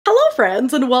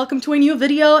friends, and welcome to a new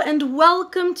video, and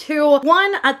welcome to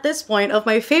one at this point of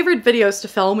my favorite videos to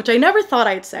film, which I never thought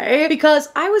I'd say because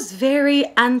I was very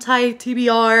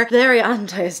anti-TBR, very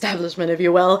anti-establishment, if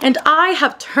you will, and I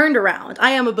have turned around. I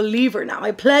am a believer now.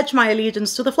 I pledge my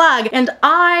allegiance to the flag, and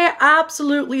I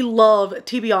absolutely love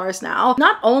TBRs now.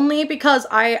 Not only because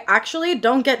I actually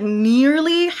don't get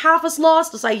nearly half as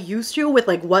lost as I used to with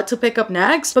like what to pick up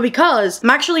next, but because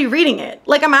I'm actually reading it.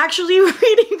 Like, I'm actually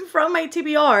reading from my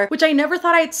TBR, which I never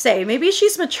thought I'd say. Maybe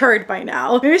she's matured by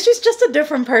now. Maybe she's just a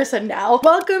different person now.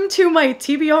 Welcome to my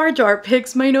TBR jar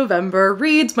picks my November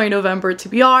reads, my November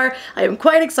TBR. I am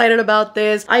quite excited about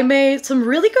this. I made some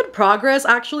really good progress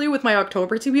actually with my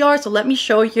October TBR, so let me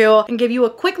show you and give you a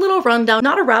quick little rundown.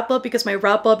 Not a wrap up because my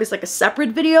wrap up is like a separate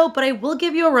video, but I will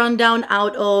give you a rundown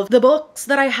out of the books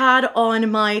that I had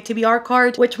on my TBR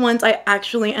card, which ones I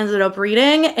actually ended up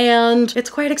reading, and it's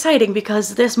quite exciting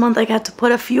because this month I get to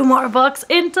put a few more books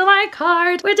into my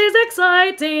cart, which is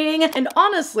exciting. And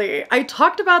honestly, I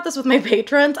talked about this with my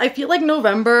patrons. I feel like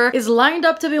November is lined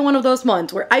up to be one of those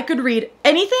months where I could read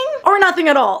anything or nothing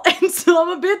at all. And so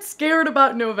I'm a bit scared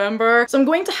about November. So I'm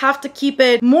going to have to keep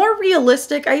it more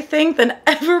realistic, I think, than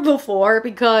ever before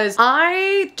because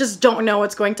I just don't know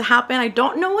what's going to happen. I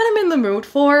don't know what I'm in the mood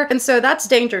for. And so that's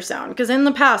danger zone because in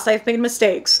the past I've made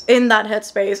mistakes in that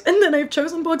headspace and then I've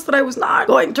chosen books that I was not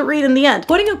going to read in the end.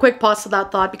 Putting a quick pause to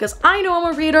that thought because I know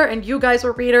I'm a reader and you guys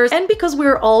are readers, and because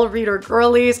we're all reader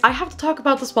girlies, I have to talk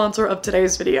about the sponsor of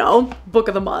today's video, Book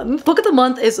of the Month. Book of the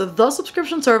Month is the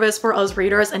subscription service for us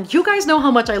readers, and you guys know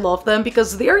how much I love them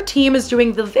because their team is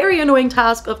doing the very annoying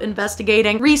task of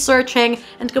investigating, researching,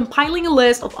 and compiling a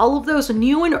list of all of those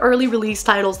new and early release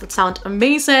titles that sound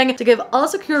amazing to give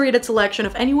us a curated selection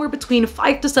of anywhere between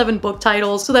 5 to 7 book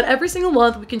titles so that every single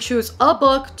month we can choose a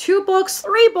book, 2 books,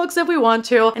 3 books if we want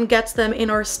to, and gets them in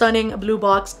our stunning blue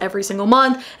box every single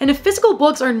month. And if physical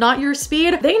books are not your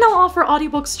speed, they now offer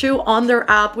audiobooks too on their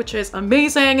app, which is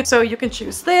amazing. So you can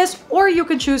choose this or you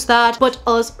can choose that, but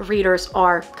us readers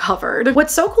are covered.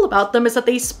 What's so cool about them is that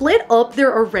they split up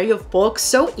their array of books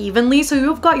so evenly. So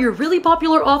you've got your really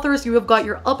popular authors, you have got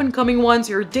your up and coming ones,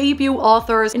 your debut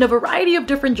authors in a variety of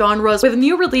different genres with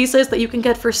new releases that you can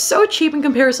get for so cheap in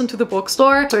comparison to the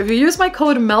bookstore. So if you use my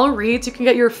code MelReads, you can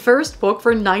get your first book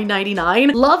for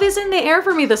 $9.99. Love is in the air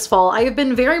for me this fall. I have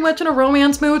been very much in a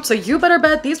romance mood, so you better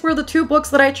bet these were the 2 books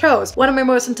that I chose. One of my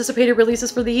most anticipated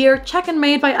releases for the year, Check and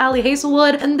Made by Ali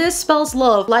Hazelwood, and this spells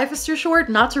love. Life is too short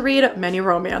not to read many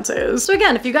romances. So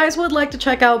again, if you guys would like to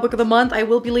check out Book of the Month, I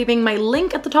will be leaving my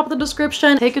link at the top of the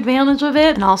description. Take advantage of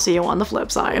it, and I'll see you on the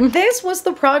flip side. This was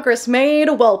the progress made,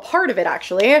 well, part of it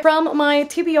actually, from my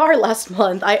TBR last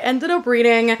month. I ended up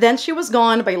reading Then She Was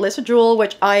Gone by Lisa Jewell,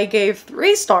 which I gave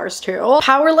 3 stars to.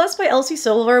 Powerless by Elsie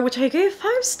Silver, which I gave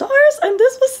 5 stars, and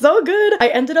this was so good. I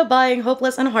ended up buying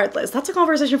Hopeless and Heartless. That's a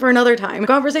conversation for another time. A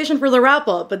conversation for the wrap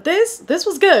up, but this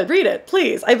was good. Read it,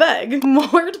 please, I beg.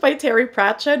 Moored by Terry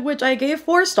Pratchett, which I gave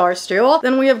 4 stars to.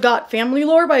 Then we have got Family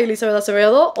Lore by Elizabeth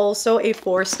Acevedo, also a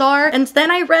 4-star. And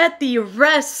then I read the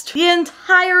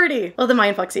entirety of the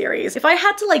Mindfuck series. If I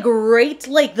had to like rate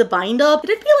like the bind up,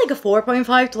 it'd be like a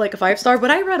 4.5 to like a 5-star,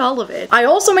 but I read all of it. I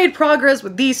also made progress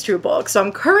with these 2 books. So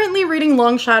I'm currently reading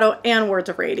Long Shadow and Words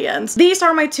of Radiance. These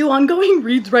are my 2 ongoing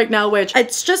reads right now, which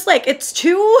it's just like, it's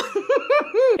 2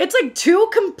 it's like 2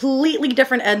 completely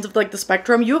different ends of like the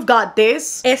spectrum. You've got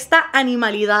this, esta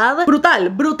animalidad,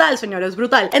 brutal, señores,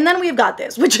 brutal. And then we've got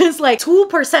this, which is like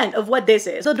 2% of what this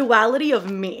is. The duality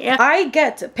of me. I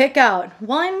get to pick out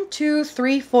 1, 2,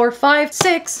 3, 4, 5,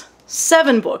 6,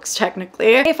 7 books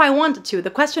technically, if I wanted to. The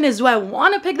question is, do I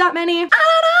want to pick that many? I don't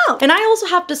know. And I also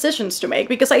have decisions to make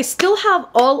because I still have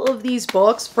all of these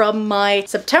books from my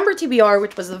September TBR,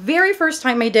 which was the very first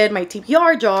time I did my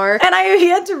TBR jar, and I have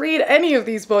yet to read any of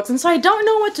these books, and so I don't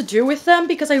know what to do with them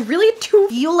because I really do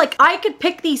feel like I could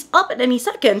pick these up at any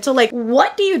second. So like,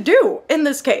 what do you do in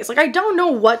this case? Like, I don't know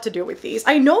what to do with these.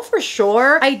 I know for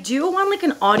sure I do want like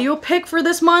an audio pick for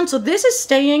this month, so this is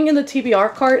staying in the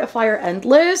TBR cart, A Fire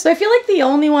Endless. So I feel like the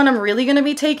only one I'm really gonna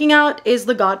be taking out is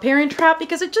The Godparent Trap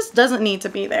because it just doesn't need to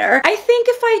be there. I think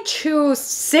if I choose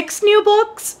 6 new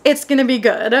books, it's gonna be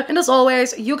good. And as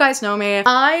always, you guys know me,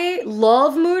 I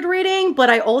love mood reading, but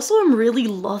I also am really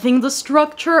loving the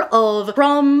structure of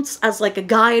prompts as like a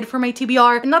guide for my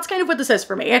TBR, and that's kind of what this is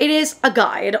for me. It is a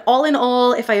guide. All in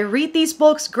all, if I read these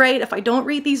books, great. If I don't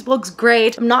read these books,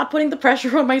 great. I'm not putting the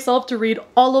pressure on myself to read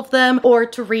all of them or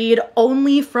to read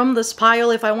only from this pile.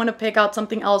 If I want to pick out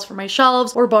something else for my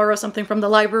shelves or borrow something from the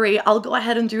library, I'll go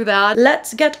ahead and do that.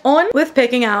 Let's get on with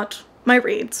picking out my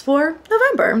reads for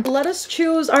November. Let us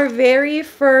choose our very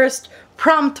first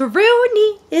prompt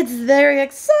Rooney. It's very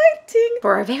exciting.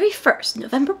 For our very first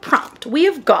November prompt, we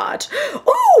have got,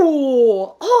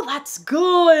 oh, that's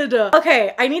good.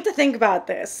 Okay, I need to think about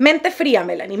this. Mente fría,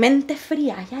 Melanie, mente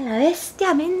fría, ya la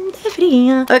bestia, mente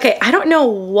fría. Okay, I don't know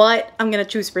what I'm gonna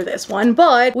choose for this one,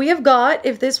 but we have got,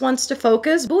 if this wants to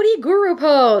focus, Booty Guru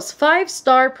Pose,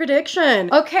 5-star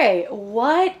prediction. Okay,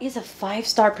 what is a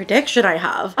 5-star prediction I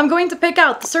have? I'm going to pick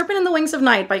out The Serpent and the Wings of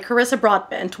Night by Carissa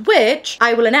Broadbent, which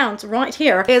I will announce right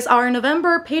here is our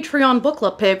November Patreon book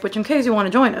club pick, which in case you want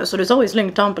to join us, so there's always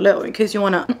linked down below in case you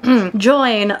want to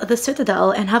join the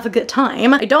Citadel and have a good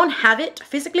time. I don't have it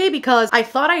physically because I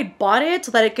thought I'd bought it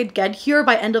so that it could get here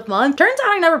by end of month. Turns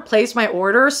out I never placed my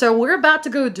order, so we're about to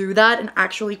go do that and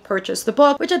actually purchase the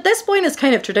book, which at this point is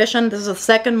kind of tradition. This is the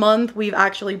second month we've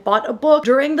actually bought a book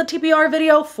during the TBR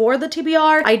video for the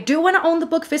TBR. I do want to own the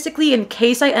book physically in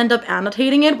case I end up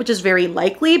annotating it, which is very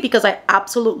likely because I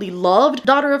absolutely loved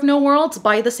Daughter of No Worlds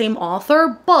by the same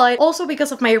author, but also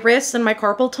because of my wrists and my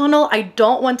carpal tunnel, I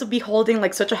don't want to be holding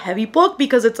like such a heavy book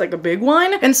because it's like a big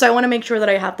one, and so I want to make sure that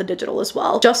I have the digital as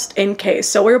well, just in case.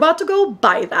 So we're about to go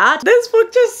buy that. This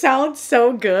book just sounds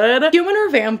so good. Human or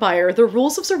vampire, the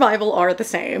rules of survival are the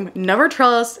same. Never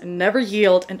trust, never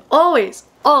yield, and always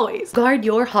guard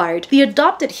your heart. The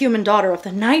adopted human daughter of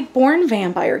the night-born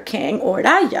vampire king,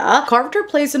 Oraya, carved her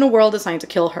place in a world designed to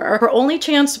kill her. Her only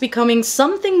chance to becoming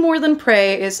something more than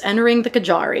prey is entering the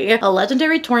Kajari, a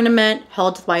legendary tournament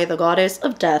held by the goddess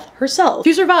of death herself.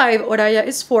 To survive, Oraya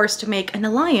is forced to make an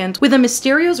alliance with a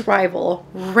mysterious rival,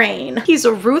 Rain. He's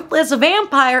a ruthless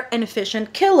vampire, an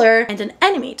efficient killer, and an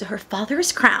enemy to her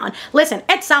father's crown. Listen,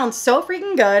 it sounds so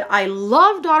freaking good. I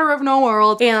love Daughter of No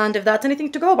World, and if that's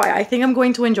anything to go by, I think I'm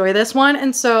going to enjoy this one,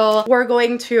 and so we're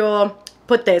going to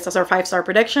put this as our 5-star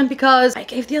prediction because I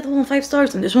gave the other one 5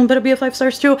 stars and this one better be a 5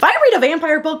 stars too. If I read a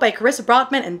vampire book by Carissa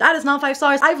Broadbent and that is not 5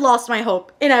 stars, I've lost my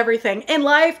hope in everything, in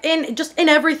life, in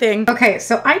everything. Okay,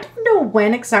 so I don't know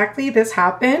when exactly this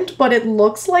happened, but it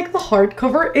looks like the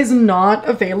hardcover is not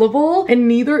available and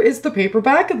neither is the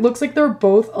paperback. It looks like they're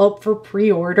both up for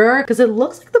pre-order because it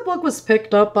looks like the book was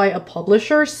picked up by a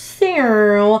publisher.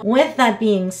 So with that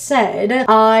being said,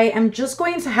 I am just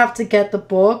going to have to get the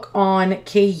book on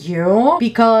KU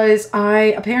because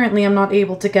I apparently am not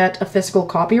able to get a physical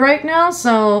copy right now,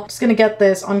 so I'm just gonna get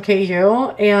this on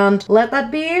KU and let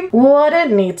that be what it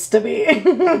needs to be.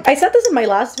 I said this in my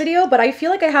last video, but I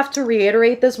feel like I have to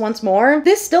reiterate this once more.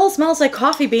 This still smells like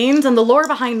coffee beans, and the lore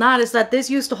behind that is that this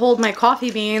used to hold my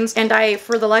coffee beans, and I,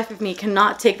 for the life of me,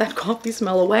 cannot take that coffee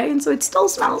smell away, and so it still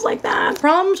smells like that.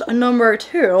 Prompt number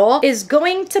 2 is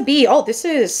going to be, this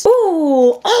is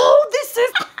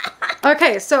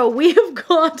okay, so we have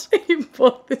got a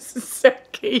book. This is so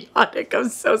chaotic. I'm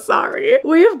so sorry.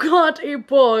 We have got a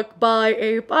book by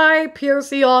a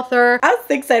POC author. I was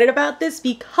excited about this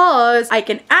because I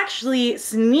can actually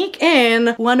sneak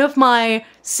in one of my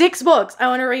 6 books I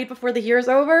want to read before the year's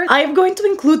over. I'm going to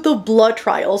include the blood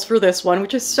trials for this one,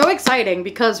 which is so exciting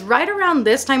because right around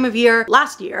this time of year,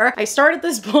 last year, I started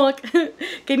this book.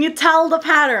 Can you tell the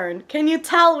pattern? Can you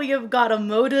tell we have got a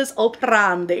modus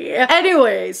operandi?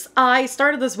 Anyways, I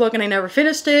started this book and I never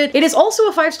finished it. It is also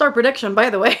a 5-star prediction, by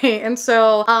the way, and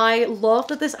so I love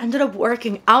that this ended up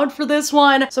working out for this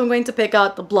one, so I'm going to pick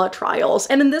out the blood trials.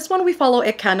 And in this one, we follow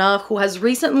Ikenna, who has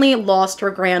recently lost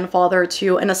her grandfather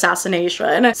to an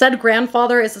assassination. Said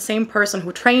grandfather is the same person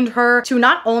who trained her to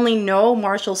not only know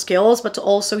martial skills, but to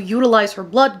also utilize her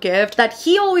blood gift that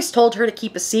he always told her to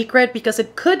keep a secret because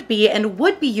it could be and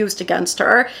would be used against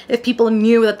her if people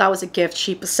knew that that was a gift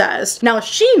she possessed. Now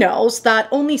she knows that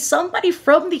only somebody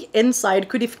from the inside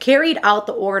could have carried out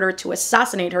the order to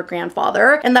assassinate her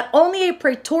grandfather, and that only a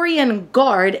Praetorian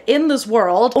guard in this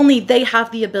world, only they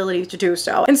have the ability to do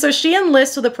so. And so she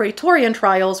enlists to the Praetorian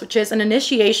trials, which is an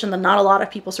initiation that not a lot of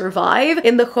people survive,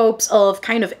 in the hopes of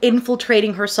kind of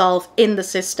infiltrating herself in the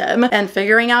system and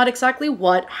figuring out exactly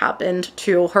what happened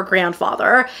to her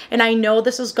grandfather. And I know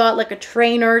this has got like a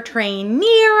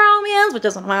trainer-trainee romance, which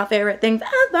is one of my favorite things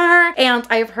ever. And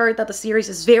I've heard that the series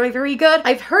is very, very good.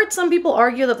 I've heard some people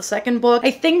argue that the second book,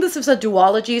 I think this is a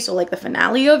duology, so like the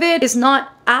finale of it, is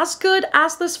not as good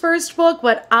as this first book,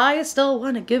 but I still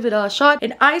want to give it a shot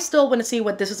and I still want to see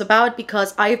what this is about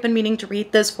because I've been meaning to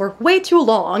read this for way too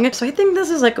long. So I think this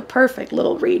is like a perfect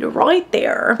little read right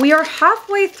there. We are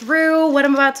halfway through what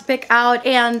I'm about to pick out,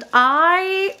 and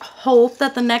I hope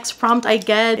that the next prompt I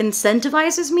get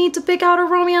incentivizes me to pick out a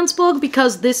romance book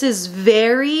because this is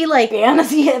very like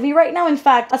fantasy heavy right now. In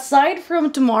fact, aside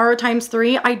from Tomorrow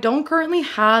x3, I don't currently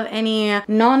have any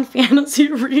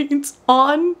non-fantasy reads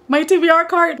on my TBR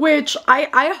card, which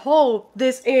I hope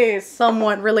this is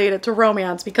somewhat related to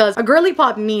romance because a girly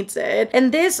pop needs it.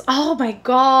 And this, oh my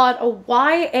god, a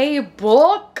YA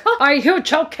book? Are you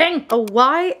joking? A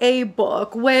YA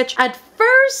book, which at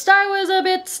first I was a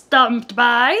bit stumped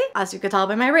by, as you could tell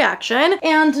by my reaction,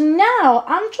 and now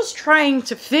I'm just trying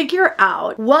to figure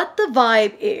out what the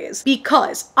vibe is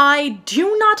because I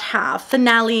do not have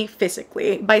Finale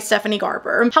physically by Stephanie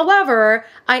Garber. However,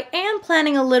 I am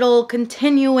planning a little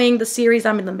continuing the series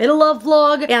I'm in the middle of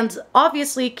vlog, and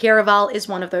obviously Caraval is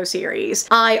one of those series.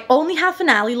 I only have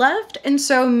Finale left, and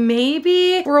so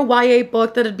maybe for a YA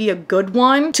book that'd be a good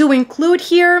one to include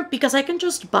here because I can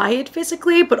just buy it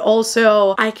physically, but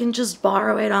also I can just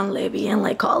borrow it on Libby and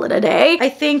like call it a day. I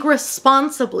think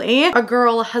responsibly, a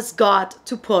girl has got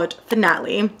to put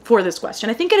Finale for this question.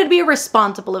 I think it'd be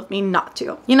irresponsible of me not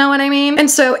to. You know what I mean? And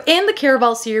so in the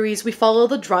Caraval series, we follow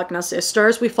the Dragna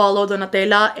sisters. We follow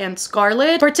Donatella and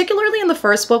Scarlet. Particularly in the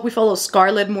first book, we follow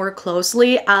Scarlet more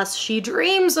closely as she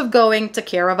dreams of going to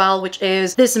Caraval, which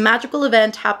is this magical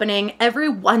event happening every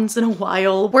once in a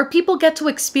while where people get to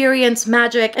experience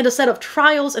magic and a set of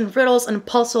trials and riddles and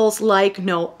puzzles like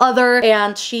no other.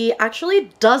 And she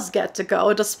actually does get to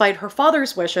go despite her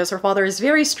father's wishes. Her father is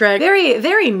very strict,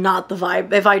 very not the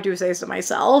vibe, if I do say so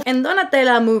myself. And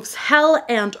Donatella moves hell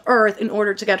and earth in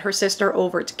order to get her sister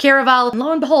over to Caraval. And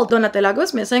lo and behold, Donatella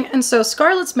goes missing, and so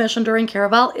Scarlet's mission during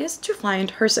Caraval is to find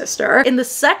her sister. In the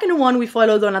second one, we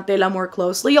follow Donatella more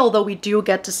closely, although we do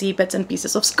get to see bits and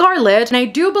pieces of Scarlet. And I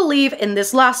do believe in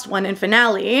this last one, in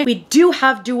Finale, we do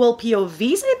have dual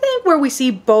POVs, I think, where we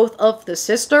see both of the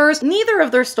sisters. Neither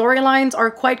of their storylines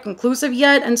are quite conclusive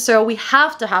yet, and so we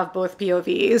have to have both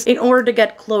POVs in order to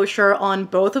get closure on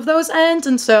both of those ends,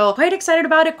 and so quite excited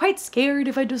about it, quite scared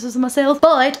if I do this myself,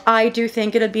 but I do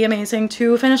think it'd be amazing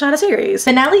to finish out a series.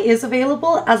 Finale is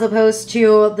available as opposed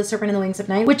to The Serpent and the Wings of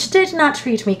Night, which did not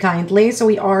treat me kindly, so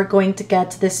we are going to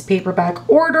get this paperback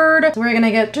ordered. So we're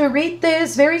gonna get to read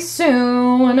this very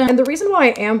soon. And the reason why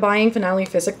I am buying Finale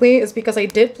physically is because I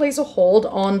did place a hold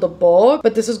on the book,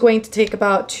 but this is going to take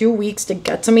about 2 weeks to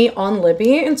get to me on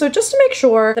Libby, and so just to make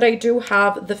sure that I do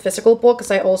have the physical book,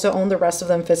 because I also own the rest of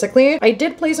them physically, I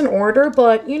did place an order,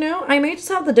 but you know, I may just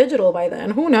have the digital by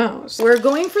then, who knows. We're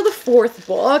going for the 4th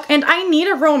book, and I need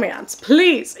a romance,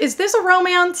 please. Is this a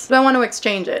romance? Do I want to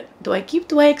exchange it? Do I keep,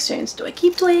 do I exchange? Do I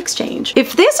keep, do I exchange?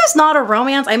 If this is not a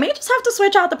romance, I may just have to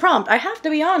switch out the prompt. I have to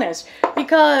be honest,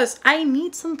 because I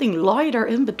need something lighter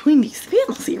in between these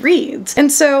fantasy reads.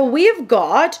 And so we've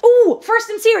got, ooh, first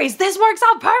in series. This works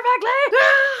out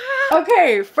perfectly.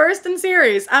 Okay, first in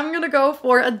series, I'm gonna go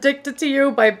for Addicted to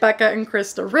You by Becca and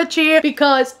Krista Ritchie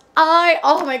because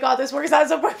oh my god, this works out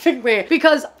so perfectly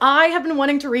because I have been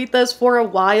wanting to read this for a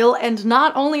while, and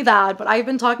not only that, but I've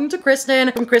been talking to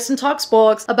Kristen from Kristen Talks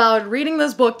Books about reading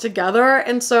this book together,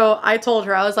 and so I told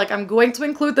her, I was like, I'm going to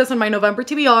include this in my November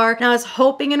TBR, and I was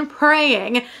hoping and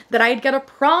praying that I'd get a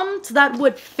prompt that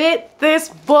would fit this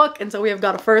book, and so we have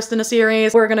got a first in a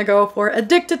series. We're gonna go for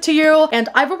Addicted to You, and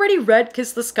I've already read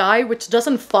Kiss the Sky, which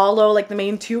doesn't follow like the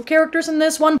main 2 characters in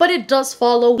this one, but it does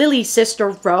follow Lily's sister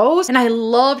Rose, and I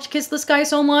loved Kiss the Sky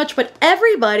so much, but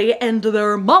everybody and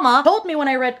their mama told me when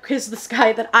I read Kiss the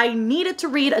Sky that I needed to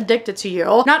read Addicted to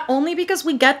You, not only because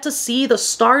we get to see the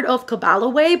start of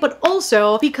Cabalaway, but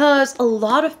also because a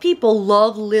lot of people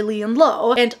love Lily and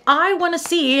Lo, and I want to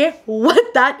see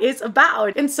what that is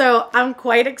about. And so I'm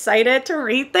quite excited to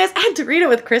read this, and to read it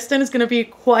with Kristen is going to be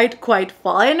quite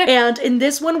fun. And in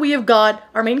this one, we have got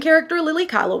our main character, Lily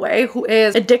Calloway, who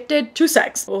is addicted to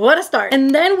sex. What a start.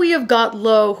 And then we have got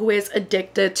Lo, who is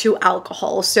addicted to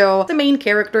alcohol. So the main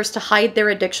characters, to hide their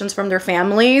addictions from their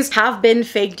families, have been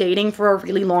fake dating for a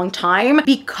really long time.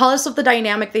 Because of the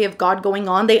dynamic they have got going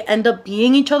on, they end up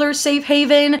being each other's safe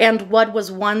haven, and what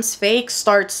was once fake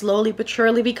starts slowly but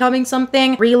surely becoming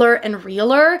something realer and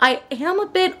realer. I am a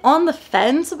bit on the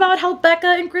fence about how Becca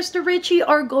and Krista Ritchie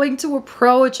are going to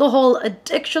approach the whole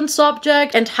addiction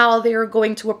subject and how they are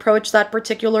going to approach that,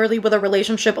 particularly with a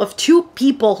relationship of 2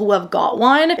 people who have got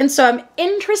one. And so I'm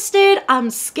interested, I'm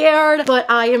scared, but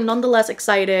I am nonetheless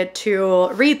excited to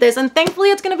read this, and thankfully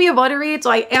it's gonna be a buddy read, so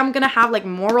I am gonna have like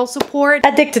moral support.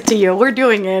 Addicted to You, we're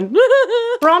doing it.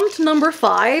 Prompt number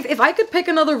 5. If I could pick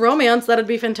another romance, that'd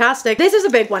be fantastic. This is a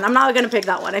big one. I'm not gonna pick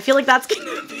that one. I feel like that's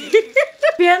gonna be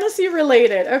fantasy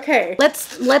related. Okay,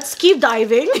 let's keep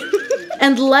diving.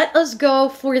 And let us go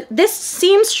for, this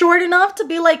seems short enough to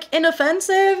be like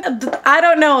inoffensive. I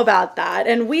don't know about that.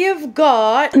 And we have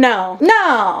got, no,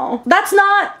 that's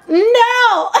not,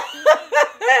 no.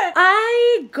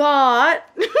 I got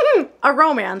a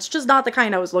romance, just not the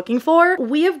kind I was looking for.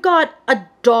 We have got a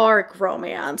dark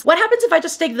romance. What happens if I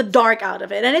just take the dark out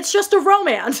of it and it's just a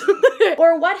romance?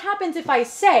 Or what happens if I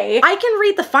say, I can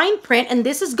read the fine print and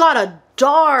this has got a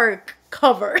dark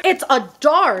cover. It's a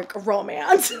dark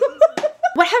romance.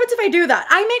 What happens if I do that?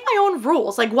 I make my own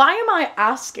rules. Like, why am I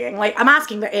asking? Like, I'm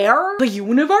asking the air? The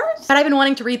universe? But I've been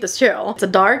wanting to read this too. It's a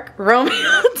dark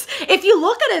romance. If you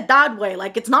look at it that way,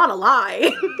 like, it's not a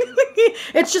lie.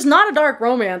 It's just not a dark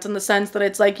romance in the sense that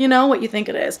it's like, you know, what you think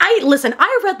it is. Listen,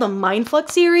 I read the Mindfuck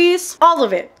series, all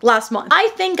of it, last month. I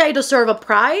think I deserve a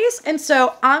prize, and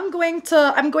so I'm going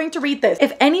to read this.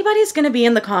 If anybody's gonna be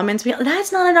in the comments, be like,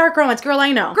 that's not a dark romance, girl,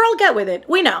 I know. Girl, get with it.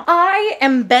 We know. I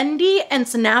am bendy and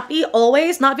snappy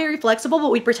always, not very flexible, but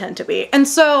we pretend to be. And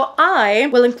so I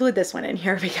will include this one in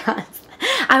here because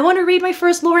I want to read my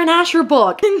first Lauren Asher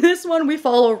book. In this one, we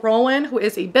follow Rowan, who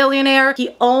is a billionaire.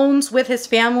 He owns with his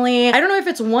family, I don't know if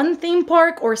it's one theme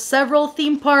park or several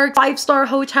theme parks, 5-star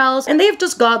hotels, and they've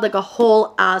just got like a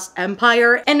whole ass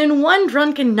empire. And in one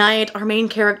drunken night, our main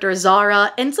character,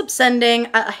 Zara, ends up sending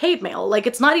a hate mail. Like,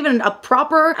 it's not even a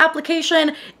proper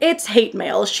application, it's hate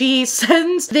mail. She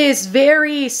sends this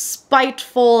very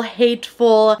spiteful,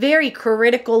 hateful, very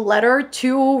critical letter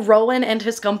to Rowan and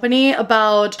his company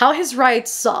about how his rights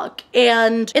suck.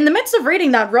 And in the midst of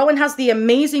reading that, Rowan has the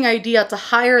amazing idea to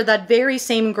hire that very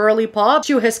same girly pop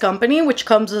to his company, which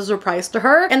comes as a surprise to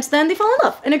her. And then they fall in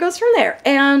love and it goes from there.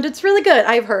 And it's really good.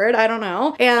 I've heard, I don't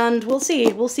know. And we'll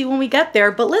see when we get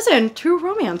there. But listen, 2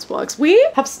 romance books. We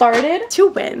have started to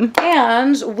win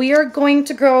and we are going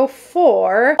to go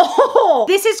for, oh,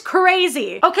 this is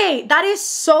crazy. Okay, that is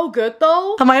so good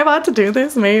though. Am I about to do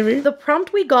this? Maybe. The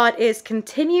prompt we got is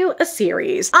continue a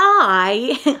series.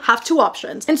 I have 2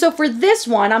 options. And so for this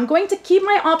one, I'm going to keep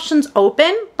my options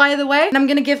open, by the way, and I'm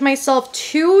gonna give myself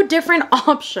 2 different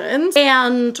options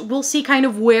and we'll see kind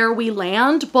of where we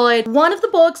land. But one of the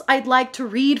books I'd like to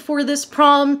read for this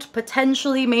prompt,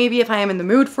 potentially maybe if I am in the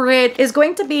mood for it, is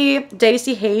going to be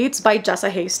Daisy Hates by Jessa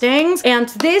Hastings. And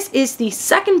this is the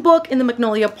second book in the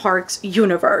Magnolia Parks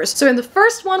universe. So in the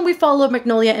first one, we follow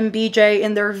Magnolia and BJ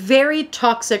in their very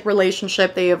toxic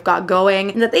relationship they have got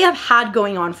going and that they have had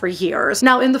going on for years.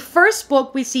 Now in the first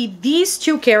book, we see these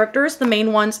 2 characters, the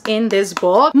main ones in this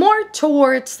book, more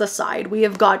towards the side. We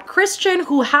have got Christian,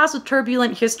 who has a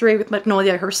turbulent history with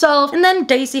Magnolia herself, and then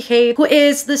Daisy Haight, who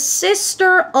is the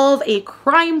sister of a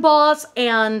crime boss,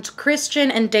 and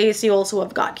Christian and Daisy also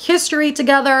have got history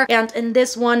together, and in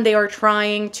this one, they are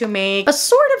trying to make a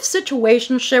sort of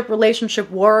situationship relationship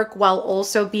work while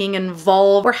also being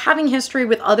involved or having history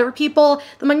with other people.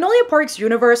 The Magnolia Parks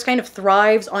universe kind of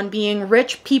thrives on being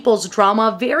rich people's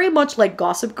drama, very much like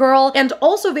Gossip Girl, and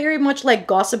also very much like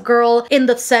Gossip Girl in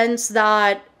the sense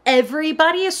that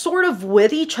everybody is sort of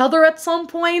with each other at some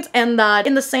point, and that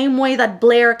in the same way that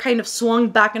Blair kind of swung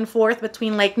back and forth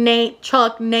between like Nate,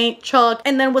 Chuck,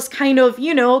 and then was kind of,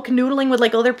 you know, canoodling with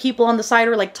like other people on the side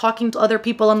or like talking to other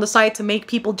people on the side to make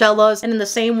people jealous, and in the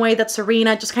same way that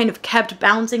Serena just kind of kept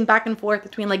bouncing back and forth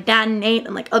between like Dan, Nate,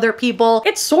 and like other people.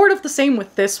 It's sort of the same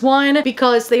with this one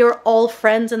because they are all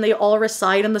friends and they all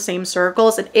reside in the same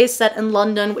circles. It is set in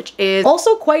London, which is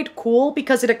also quite cool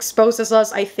because it exposes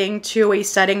us, I think, to a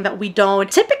setting that we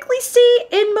don't typically see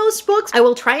in most books. I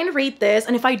will try and read this,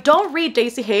 and if I don't read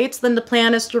Daisy Hates, then the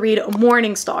plan is to read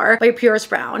Morningstar by Pierce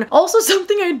Brown. Also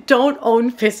something I don't own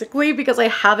physically because I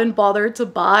haven't bothered to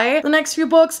buy the next few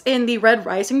books in the Red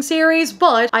Rising series,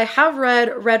 but I have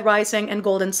read Red Rising and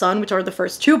Golden Sun, which are the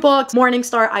first 2 books.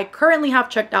 Morningstar I currently have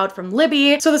checked out from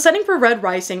Libby. So the setting for Red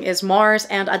Rising is Mars,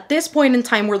 and at this point in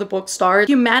time where the book starts,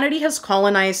 humanity has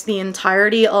colonized the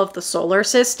entirety of the solar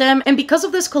system, and because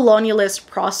of this colonialist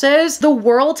process, the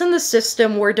worlds in the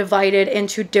system were divided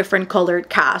into different colored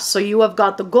castes. So you have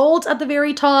got the golds at the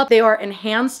very top. They are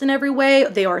enhanced in every way.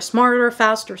 They are smarter,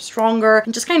 faster, stronger,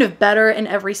 and just kind of better in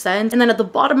every sense. And then at the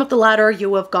bottom of the ladder,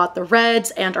 you have got the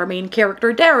reds, and our main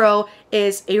character, Darrow,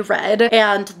 is a red,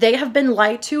 and they have been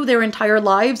lied to their entire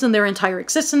lives and their entire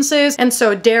existences. And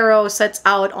so Darrow sets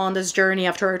out on this journey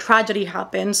after a tragedy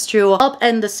happens to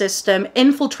upend the system,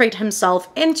 infiltrate himself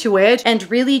into it, and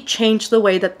really change the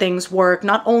way that things work,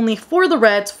 not only for the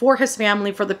Reds, for his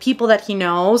family, for the people that he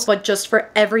knows, but just for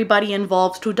everybody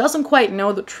involved who doesn't quite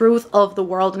know the truth of the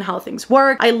world and how things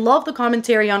work. I love the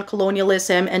commentary on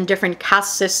colonialism and different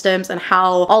caste systems and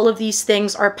how all of these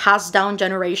things are passed down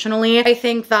generationally. I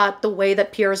think that the way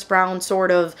that Pierce Brown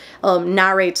sort of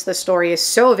narrates the story is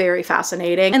so very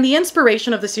fascinating. And the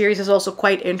inspiration of the series is also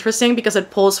quite interesting because it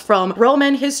pulls from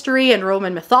Roman history and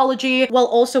Roman mythology while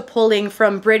also pulling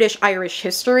from British-Irish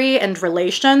history and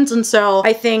relations. And so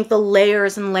I think the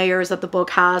layers and layers that the book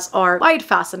has are quite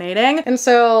fascinating. And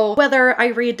so whether I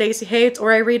read Daisy Hates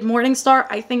or I read Morningstar,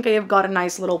 I think I have got a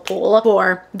nice little pull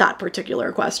for that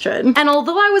particular question. And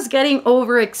although I was getting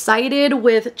overexcited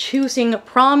with choosing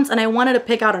prompts and I wanted to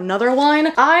pick out another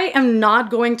one, I am not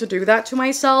going to do that to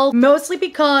myself, mostly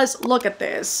because look at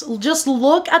this. Just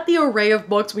look at the array of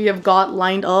books we have got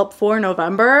lined up for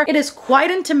November. It is quite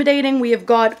intimidating. We have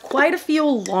got quite a few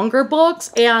longer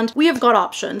books and we have got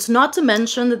options. Not to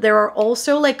mention that there are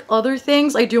also like other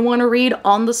things I do want to read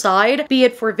on the side, be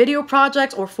it for video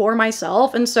projects or for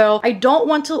myself. And so I don't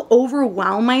want to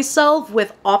overwhelm myself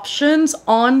with options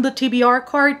on the TBR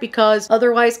cart because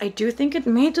otherwise I do think it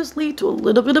may just lead to a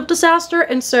little bit of disaster.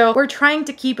 And so we're trying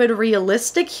to keep it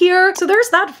realistic here. So there's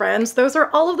that, friends. Those are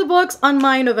all of the books on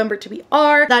my November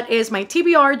TBR. That is my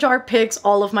TBR jar picks,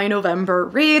 all of my November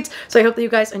reads. So I hope that you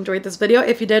guys enjoyed this video.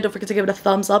 If you did, don't forget to give it a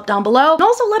thumbs up down below. And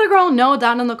also let a girl know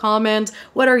down in the comments,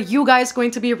 what are you guys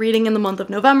going to be reading in the month of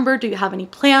November? Do you have any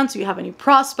plans? Do you have any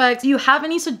prospects? Do you have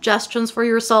any suggestions for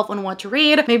yourself on what to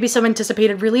read? Maybe some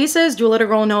anticipated releases? Do let a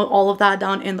girl know all of that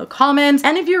down in the comments.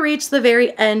 And if you reach the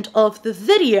very end of the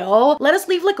video, let us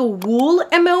leave like a wool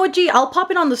emoji. I'll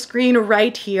pop it on the screen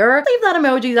right here. Leave that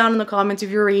emoji down in the comments if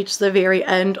you reach the very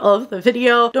end of the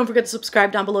video. Don't forget to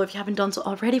subscribe down below if you haven't done so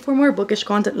already for more bookish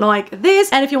content like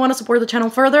this. And if you want to support the channel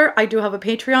further, I do have a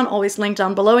Patreon, always linked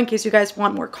down below in case you guys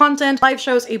want more content, live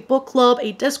shows, a book club,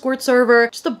 a Discord server,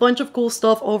 just a bunch of cool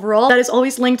stuff overall. That is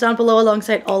always linked down below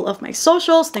alongside all of my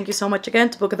socials. Thank you so much again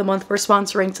to Book of the Month for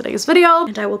sponsoring today's video,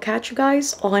 and I will catch you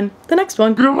guys on the next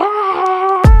one. Goodbye!